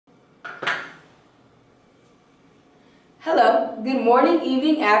Hello, good morning,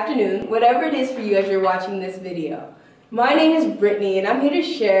 evening, afternoon, whatever it is for you as you're watching this video. My name is Brittany and I'm here to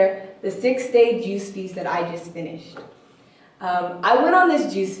share the 6-day juice feast that I just finished. I went on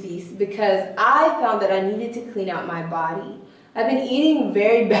this juice feast because I found that I needed to clean out my body. I've been eating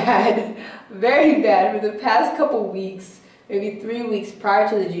very bad, very bad for the past couple weeks, maybe 3 weeks prior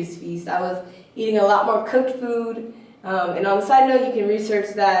to the juice feast. I was eating a lot more cooked food, and on the side note, you can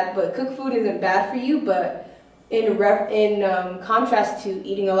research that, but cooked food isn't bad for you, but in contrast to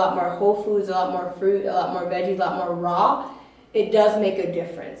eating a lot more whole foods, a lot more fruit, a lot more veggies, a lot more raw, it does make a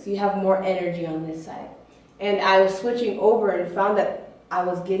difference. You have more energy on this side. And I was switching over and found that I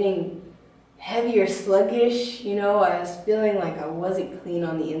was getting heavier, sluggish, I was feeling like I wasn't clean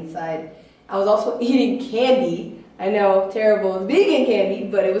on the inside. I was also eating candy. I know, terrible, it's vegan candy,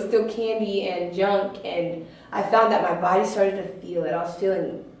 but it was still candy and junk, and I found that my body started to feel it. I was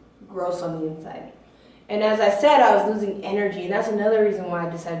feeling gross on the inside. And as I said, I was losing energy, and that's another reason why I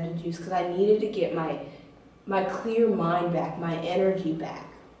decided to juice, because I needed to get my clear mind back, my energy back.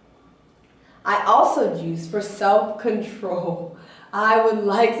 I also juice for self-control. I would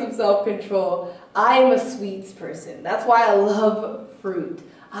like some self-control. I am a sweets person. That's why I love fruit.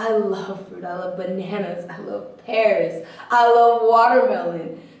 I love fruit. I love bananas. I love pears. I love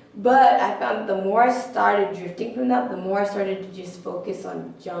watermelon. But I found that the more I started drifting from that, the more I started to just focus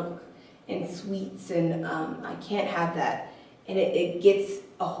on junk and sweets, and I can't have that. And it gets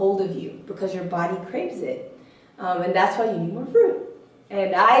a hold of you because your body craves it. And that's why you need more fruit.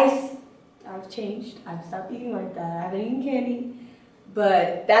 And I've changed. I've stopped eating like that. I haven't eaten candy.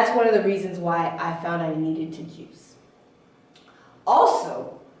 But that's one of the reasons why I found I needed to juice.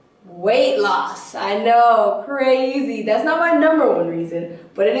 Also, weight loss. I know, crazy. That's not my #1 reason,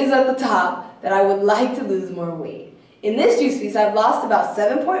 but it is at the top that I would like to lose more weight. In this juice feast, I've lost about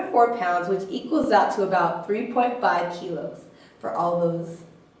 7.4 pounds, which equals out to about 3.5 kilos for all those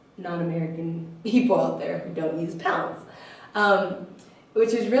non-American people out there who don't use pounds.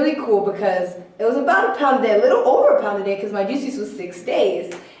 Which is really cool because it was about a pound a day, a little over a pound a day, because my juice feast was 6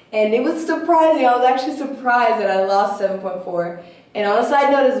 days. And it was surprising. I was actually surprised that I lost 7.4. And on a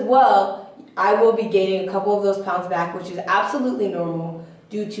side note as well, I will be gaining a couple of those pounds back, which is absolutely normal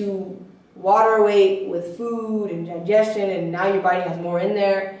due to water weight with food and digestion, and now your body has more in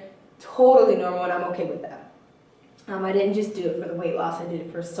there. Totally normal, and I'm okay with that. I didn't just do it for the weight loss, I did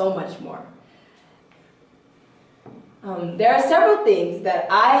it for so much more. There are several things that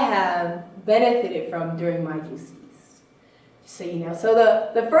I have benefited from during my juice feast, just so you know. So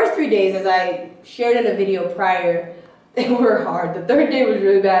the first 3 days, as I shared in a video prior, they were hard. The third day was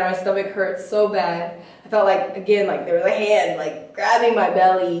really bad. My stomach hurt so bad. I felt like, again, like there was a hand like grabbing my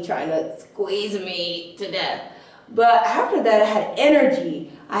belly, trying to squeeze me to death. But after that, I had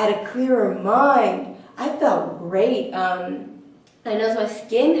energy. I had a clearer mind. I felt great. I noticed my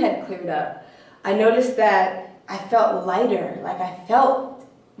skin had cleared up. I noticed that I felt lighter. Like I felt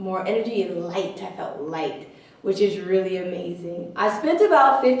more energy and light. I felt light, which is really amazing. I spent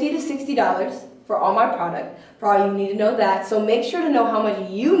about $50 to $60 for all my product, for all you need to know that. So make sure to know how much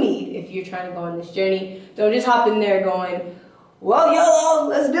you need if you're trying to go on this journey. Don't just hop in there going, well, YOLO,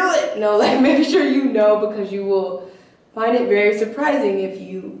 let's do it. No, like make sure you know, because you will find it very surprising if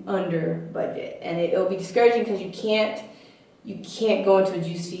you under budget. And it'll be discouraging because you can't go into a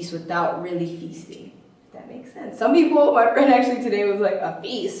juice feast without really feasting. If that makes sense. Some people, my friend actually today was like, a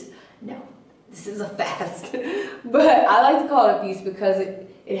feast? No, this is a fast. But I like to call it a feast because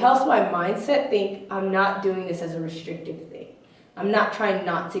it helps my mindset think I'm not doing this as a restrictive thing. I'm not trying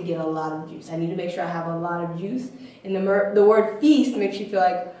not to get a lot of juice. I need to make sure I have a lot of juice. And the word feast makes you feel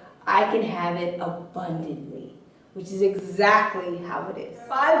like I can have it abundantly, which is exactly how it is.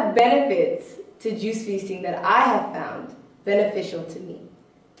 5 benefits to juice feasting that I have found beneficial to me.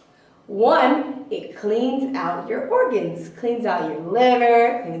 1, it cleans out your organs, cleans out your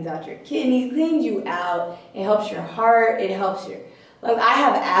liver, cleans out your kidneys, cleans you out. It helps your heart, it helps your... Like, I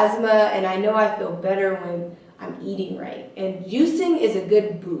have asthma, and I know I feel better when I'm eating right. And juicing is a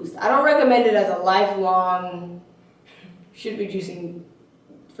good boost. I don't recommend it as a lifelong, should be juicing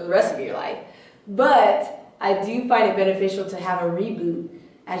for the rest of your life. But I do find it beneficial to have a reboot,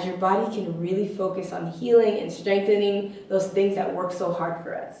 as your body can really focus on healing and strengthening those things that work so hard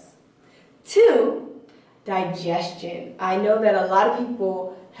for us. 2, digestion. I know that a lot of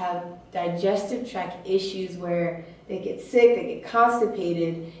people have digestive tract issues where they get sick, they get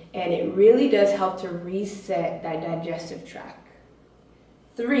constipated, and it really does help to reset that digestive tract.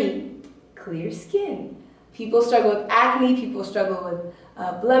 3, clear skin. People struggle with acne, people struggle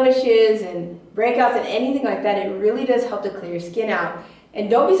with blemishes and breakouts and anything like that. It really does help to clear your skin out. And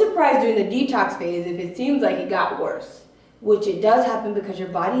don't be surprised during the detox phase if it seems like it got worse. which it does happen because your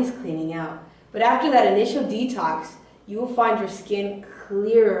body is cleaning out. But after that initial detox, you will find your skin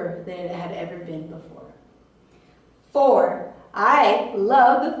clearer than it had ever been before. 4, I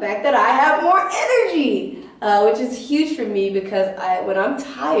love the fact that I have more energy, which is huge for me because when I'm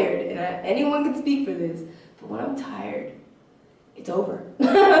tired, and anyone can speak for this, but when I'm tired, it's over.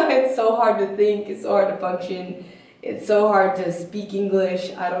 It's so hard to think, it's so hard to function, it's so hard to speak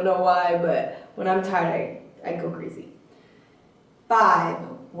English. I don't know why, but when I'm tired, I go crazy. 5,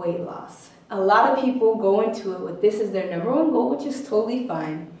 weight loss. A lot of people go into it with this as their #1 goal, which is totally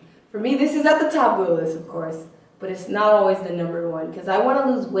fine. For me, this is at the top of the list, of course, but it's not always the #1 because I want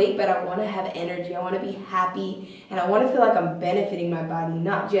to lose weight, but I want to have energy. I want to be happy, and I want to feel like I'm benefiting my body,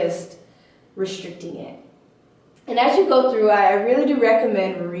 not just restricting it. And as you go through, I really do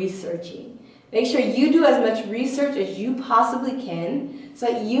recommend researching. Make sure you do as much research as you possibly can so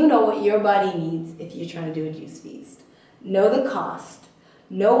that you know what your body needs if you're trying to do a juice feast. Know the cost.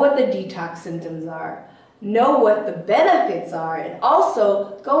 Know what the detox symptoms are. Know what the benefits are. And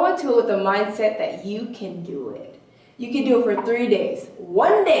also go into it with the mindset that you can do it. You can do it for 3 days.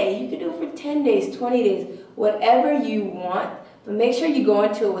 1 day, you can do it for 10 days, 20 days, whatever you want. But make sure you go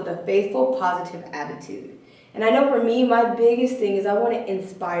into it with a faithful, positive attitude. And I know for me, my biggest thing is I want to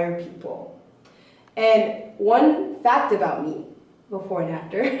inspire people. And one fact about me, before and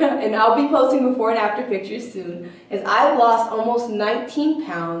after, and I'll be posting before and after pictures soon, is I've lost almost 19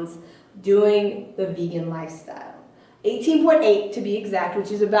 pounds doing the vegan lifestyle. 18.8 to be exact, which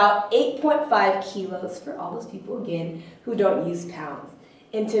is about 8.5 kilos for all those people, again, who don't use pounds.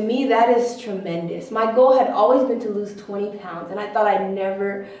 And to me, that is tremendous. My goal had always been to lose 20 pounds, and I thought I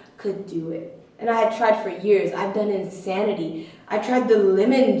never could do it. And I had tried for years. I've done insanity. I tried the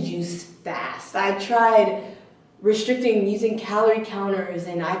lemon juice fast. I tried restricting using calorie counters,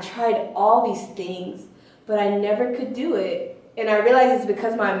 and I tried all these things, but I never could do it. And I realized it's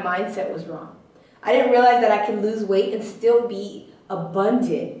because my mindset was wrong. I didn't realize that I could lose weight and still be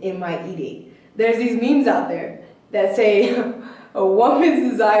abundant in my eating. There's these memes out there that say a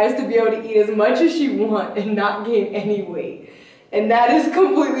woman's desire is to be able to eat as much as she wants and not gain any weight. And that is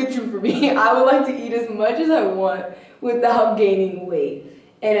completely true for me. I would like to eat as much as I want without gaining weight.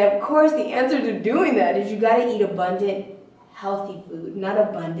 And of course, the answer to doing that is you gotta eat abundant, healthy food, not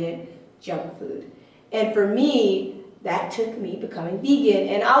abundant junk food. And for me, that took me becoming vegan.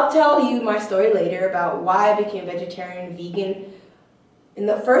 And I'll tell you my story later about why I became vegetarian and vegan in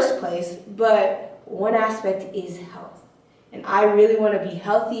the first place. But one aspect is health. And I really want to be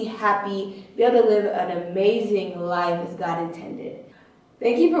healthy, happy, be able to live an amazing life as God intended.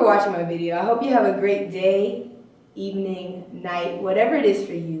 Thank you for watching my video. I hope you have a great day, evening, night, whatever it is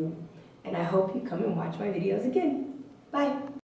for you. And I hope you come and watch my videos again. Bye.